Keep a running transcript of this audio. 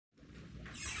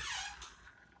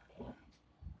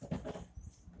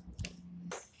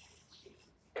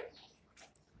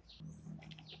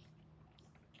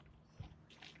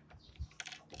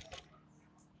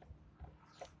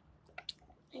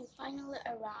finally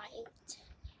arrived.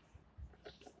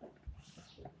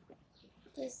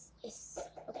 This is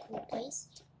a cool place.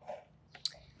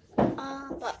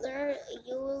 Butler,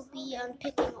 you will be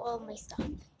unpicking all my stuff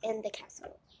in the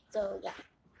castle. So yeah.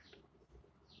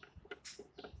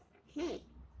 This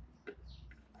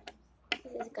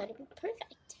is gonna be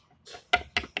perfect.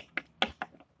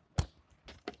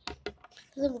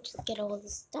 Let me just get all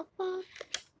this stuff up.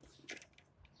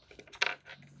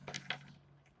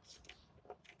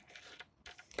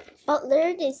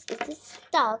 Butler, this is the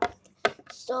stuff,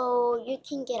 so you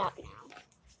can get out now.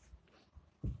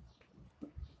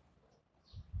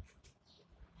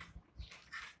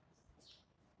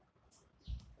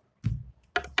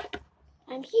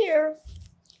 I'm here.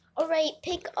 Alright,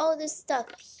 pick all the stuff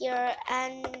here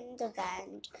and the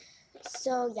van.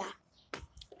 So yeah.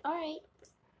 Alright.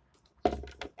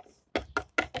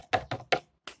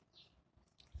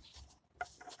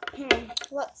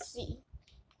 Let's see.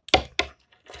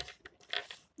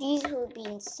 These will be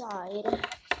inside.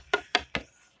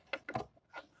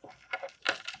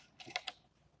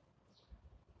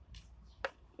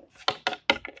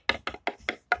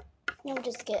 Now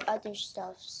just get other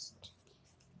stuffs.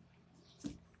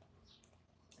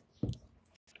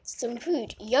 Some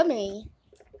food, yummy.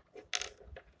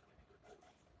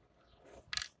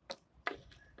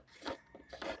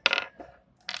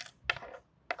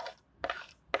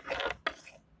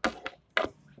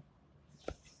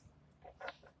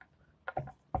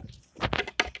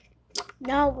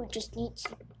 Now we just need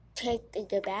to take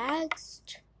the bags.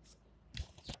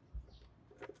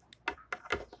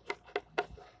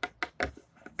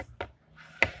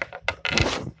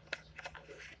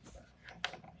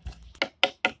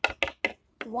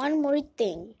 One more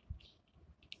thing.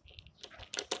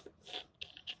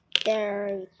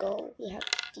 There we go. We have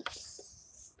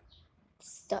these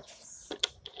stuffs.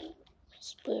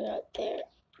 Just put it out there.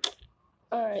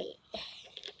 Alright.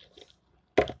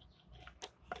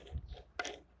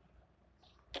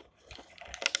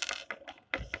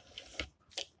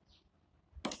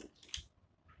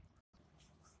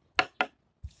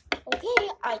 Okay,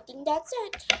 I think that's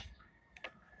it.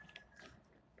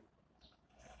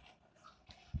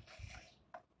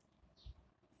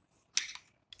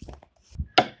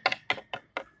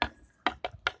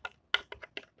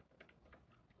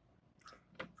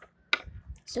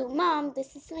 So Mom,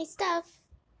 this is my stuff.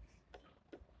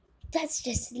 That's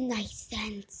just nice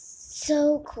and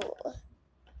so cool.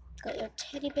 Got your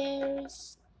teddy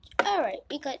bears. Alright,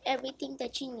 we got everything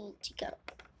that you need to go.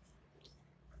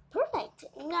 Perfect.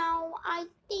 Now I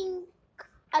think,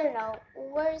 I don't know,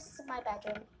 where's my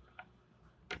bedroom?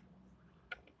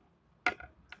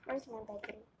 Where's my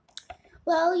bedroom?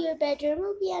 Well, your bedroom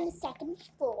will be on the second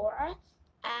floor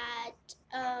at,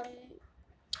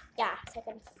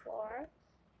 second floor.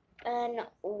 And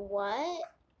what?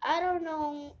 I don't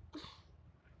know.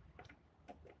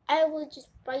 I will just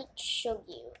show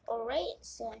you. Alright,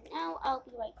 so now I'll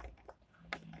be right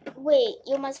back. Wait,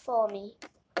 you must follow me.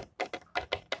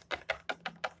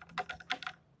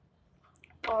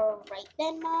 Alright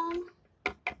then, Mom.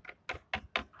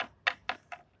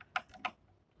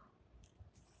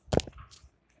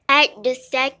 At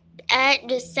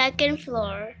the second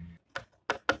floor.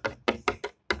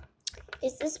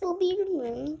 This will be your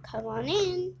room. Come on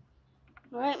in.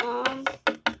 Alright, Mom.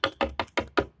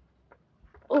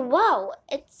 Oh, wow,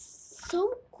 it's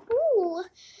so cool.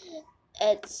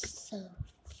 It's so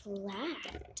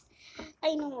flat.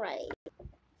 I know, right?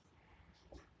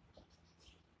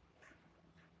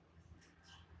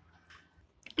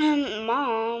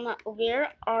 Mom,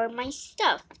 where are my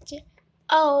stuff?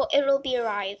 Oh, it'll be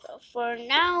arrived. For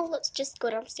now, let's just go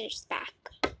downstairs back.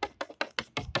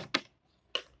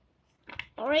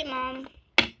 Alright, Mom.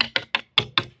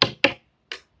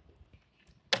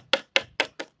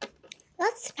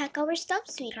 Let's pack our stuff,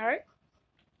 sweetheart.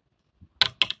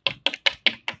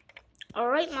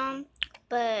 Alright, Mom.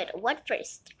 But what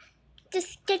first?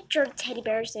 Just get your teddy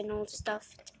bears and all the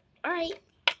stuff. Alright.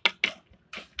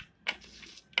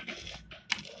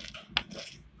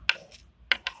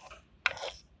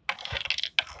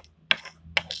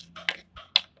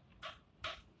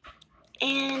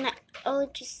 And I'll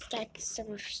just get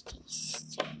some of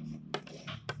these.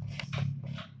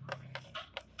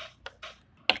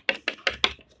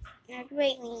 Now,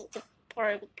 wait, we need to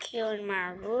barbecue in my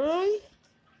room.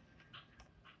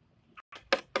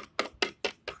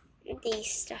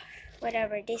 This stuff,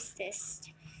 whatever this is.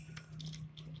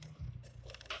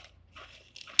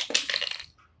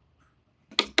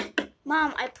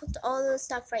 Mom, I put all the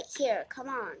stuff right here. Come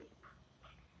on.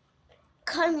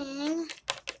 Coming.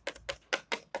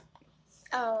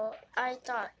 Oh, I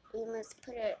thought we must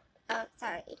put it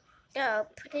outside.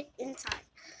 put it inside.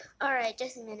 Alright,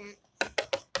 just a minute.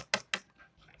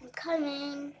 I'm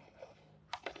coming.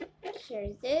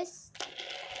 Here's this.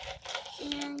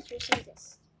 And here's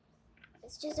this.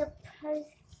 It's just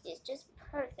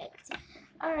perfect.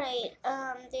 Alright,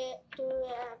 do we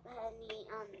have any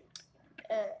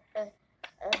a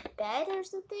bed or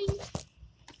something?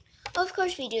 Of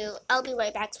course we do. I'll be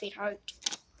right back, sweetheart.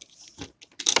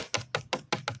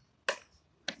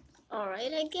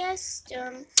 Alright, I guess.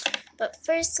 But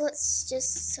first let's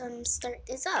just start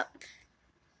this up.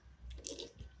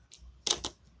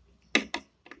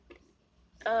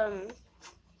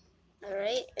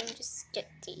 Alright, and just get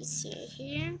these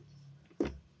here.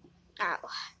 Ow.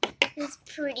 It's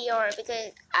pretty hard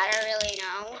because I don't really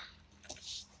know.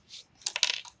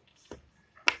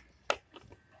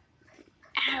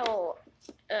 Ow.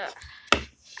 Ugh.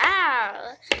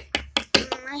 Ow.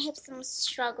 I have some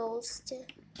struggles to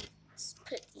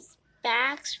put these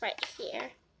bags right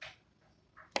here.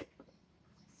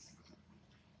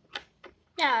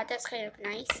 Yeah, that's kind of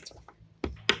nice.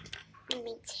 And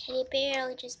my teddy bear,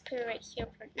 I'll just put it right here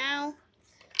for now.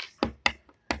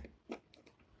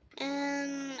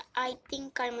 And I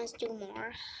think I must do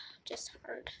more. Just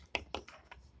hard.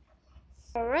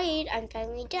 Alright, I'm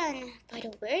finally done.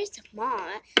 But where's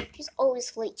Mom? She's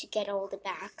always late to get all the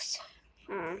bags.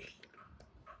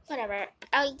 Whatever.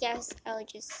 I guess I'll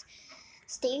just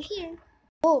stay here.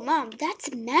 Oh, Mom,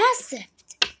 that's massive.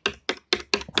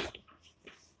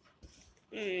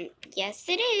 Yes,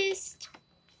 it is.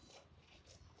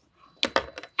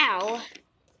 Ow.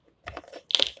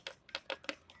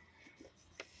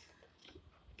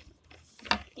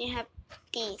 You have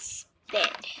these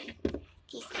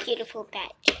beautiful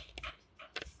bed.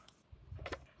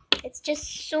 It's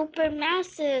just super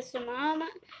massive, Mom.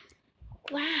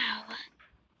 Wow.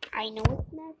 I know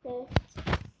it's massive.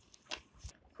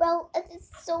 Well, it is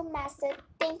so massive.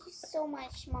 Thank you so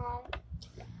much, Mom.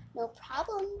 No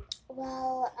problem.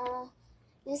 Well,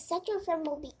 you said your friend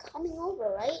will be coming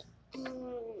over, right?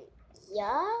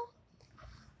 Yeah.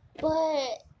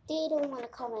 But they don't want to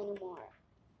come anymore.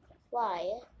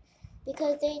 Why?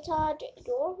 Because they thought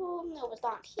your home was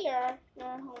not here.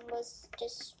 Your home was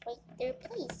just like their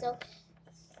place. So,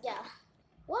 yeah.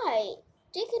 Why?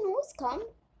 They can always come.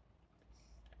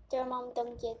 Their mom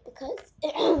don't get because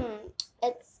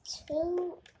it's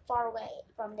too far away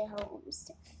from their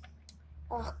homes.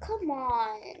 Oh, come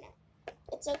on.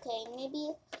 It's okay.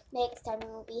 Maybe next time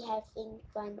we'll be having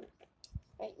fun.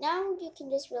 Right now, you can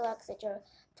just relax at your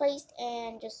place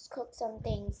and just cook some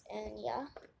things. And yeah.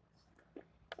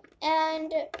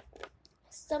 And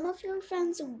some of your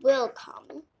friends will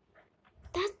come.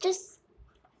 That's just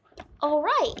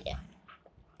alright.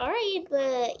 Alright,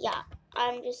 but yeah.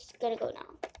 I'm just gonna go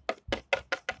now.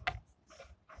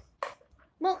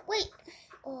 No, wait.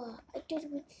 Oh, I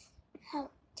didn't have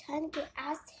time to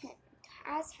ask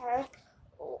her,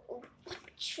 what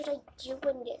should I do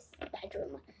in this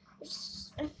bedroom?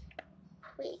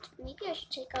 Wait, maybe I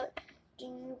should check out the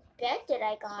new bed that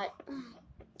I got.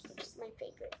 Which is my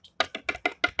favorite.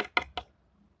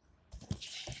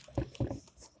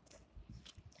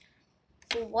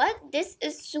 What? This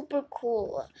is super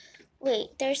cool.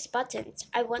 Wait, there's buttons.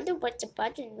 I wonder what the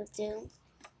button will do.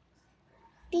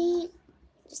 Beep.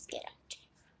 Just get out.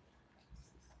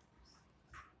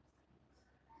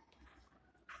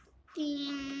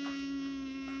 Ding.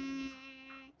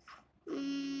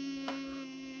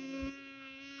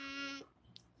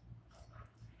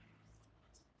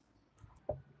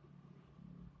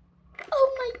 Oh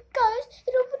my gosh,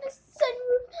 it opened a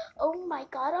sunroof. Oh my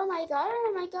god, oh my god,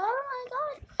 oh my god, oh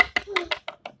my god.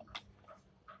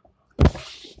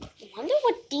 I wonder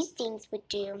what these things would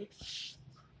do.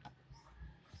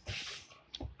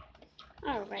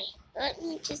 Alright, let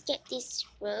me just get this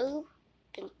robe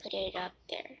and put it up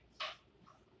there.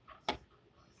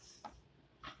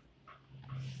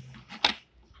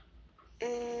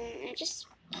 Just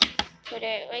put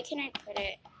it, where can I put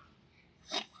it?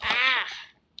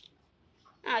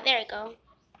 Oh, there we go.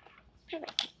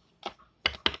 Perfect.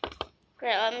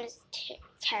 Great, let me just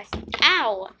test.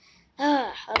 Ow!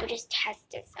 I will just test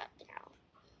this up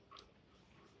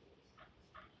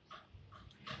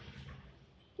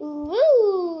now.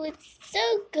 Ooh, it's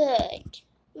so good.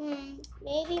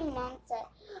 Maybe Mom said,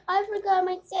 I forgot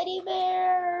my teddy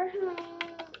bear.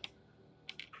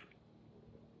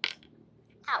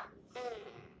 Ow.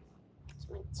 It's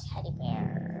my teddy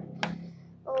bear.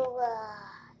 Oh,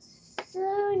 so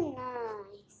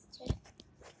nice.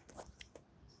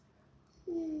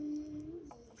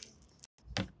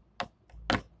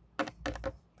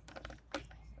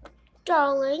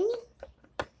 Darling,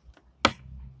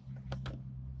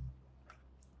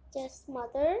 Yes,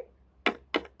 mother.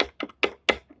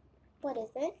 What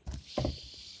is it?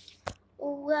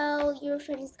 Well, your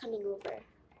friend is coming over.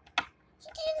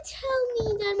 You didn't tell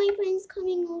me that my friend's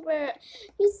coming over.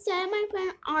 You said my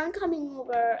friend aren't coming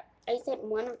over. I said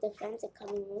one of the friends are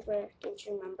coming over. Don't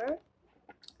you remember?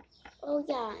 Oh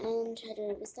yeah, and I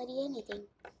don't ever study anything.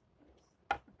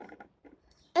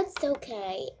 It's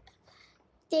okay.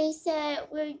 They said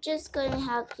we're just gonna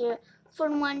have here for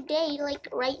one day, like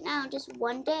right now, just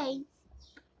one day.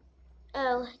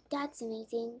 Oh, that's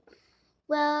amazing.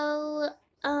 Well,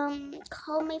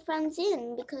 call my friends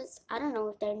in because I don't know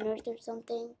if they're nerds or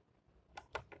something.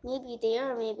 Maybe they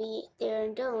are, maybe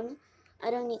they don't.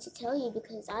 I don't need to tell you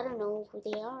because I don't know who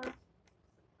they are.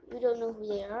 You don't know who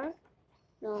they are?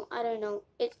 No, I don't know.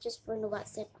 It's just from the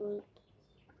WhatsApp group.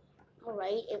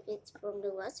 Alright, if it's from the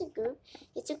WhatsApp group,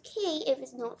 it's okay. If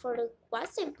it's not for the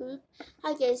WhatsApp group,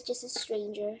 I guess just a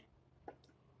stranger.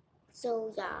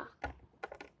 So yeah.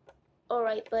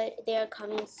 Alright, but they're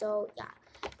coming, so yeah.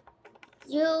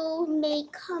 You may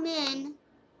come in.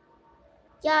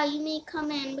 Yeah, you may come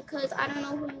in because I don't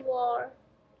know who you are.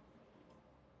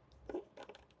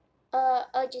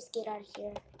 I'll just get out of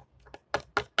here.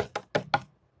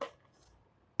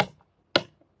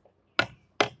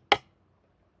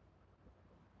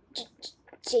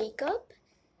 Jacob?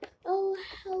 Oh,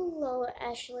 hello,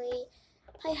 Ashley.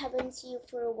 I haven't seen you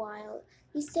for a while.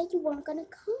 You said you weren't gonna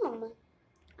come.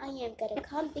 I am gonna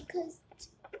come because,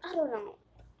 I don't know.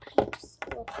 I just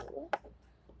love you.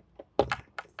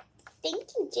 Thank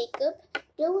you, Jacob.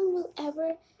 No one will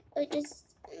ever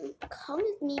just come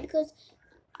with me because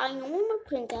I know I'm a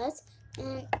princess.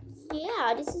 And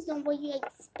yeah, this is not what you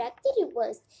expected it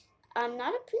was. I'm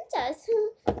not a princess.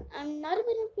 I'm not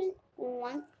even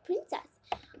one princess.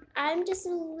 I'm just a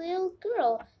little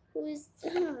girl who is,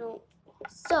 I don't know.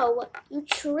 So, you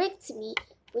tricked me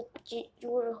with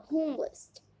your homeless.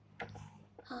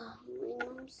 Oh, my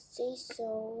mom says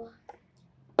so.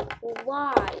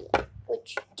 Why?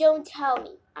 Which don't tell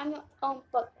me. I'm your own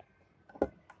book.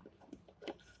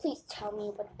 Please tell me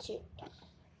what to.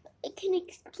 I can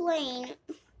explain.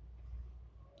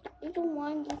 I don't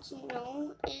want you to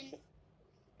know, and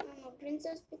I'm a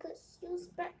princess because you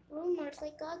spread rumors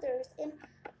like others, and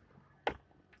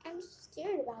I'm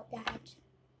scared about that.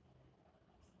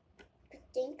 You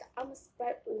think I'm gonna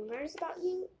spread rumors about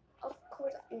you? Of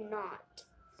course not.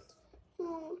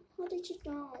 Oh, how did you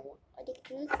know? On the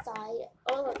truth side,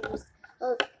 all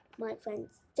of my friends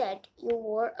said you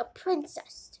were a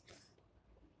princess.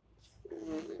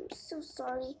 I'm so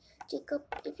sorry, Jacob.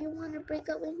 If you want to break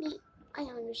up with me, I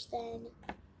understand.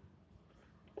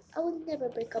 I will never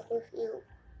break up with you.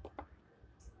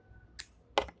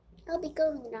 I'll be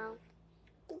going now.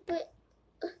 But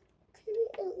can we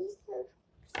at least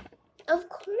have... Of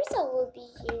course I will be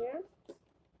here.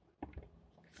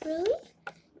 Really?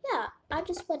 Yeah, I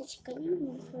just want to check out your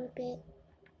room for a bit.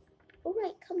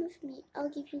 Alright, come with me. I'll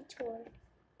give you a tour.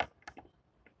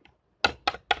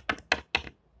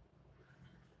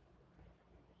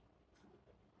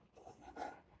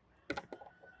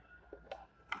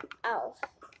 Ow.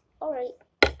 Alright.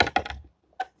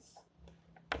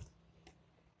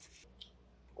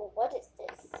 Well, what is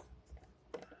this?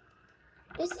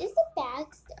 This is the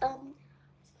bags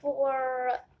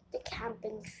for the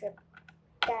camping trip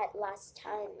that last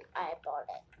time I bought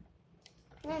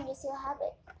it. And you still have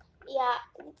it. Yeah,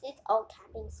 it's all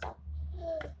camping stuff.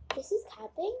 This is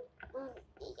camping?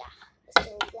 Yeah.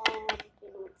 So lamp,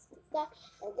 stuff.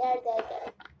 And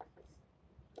there.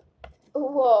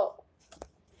 Whoa.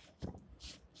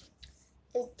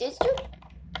 Is this your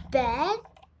bed?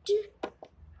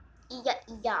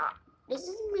 Yeah. This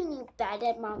is my new bed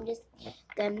that mom just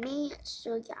got me.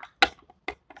 So yeah.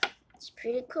 It's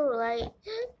pretty cool, right?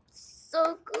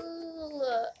 So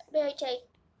cool. May I take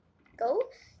go?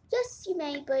 Yes, you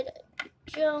may, but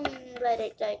don't let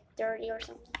it get dirty or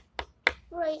something.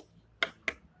 Right.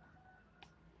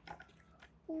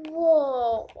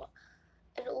 Whoa.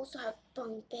 It also have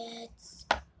bunk beds.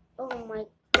 Oh my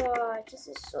god, this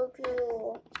is so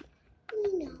cool. I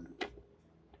know.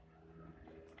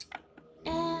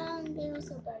 And there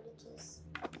also barbecues.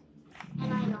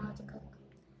 And I know how to cook.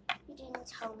 You didn't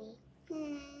tell me.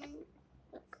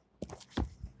 Look.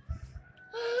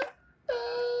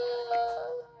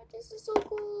 This is so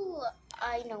cool.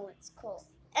 I know it's cool.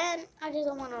 And I just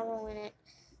don't want to ruin it.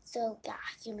 So, yeah,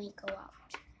 you may go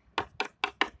out.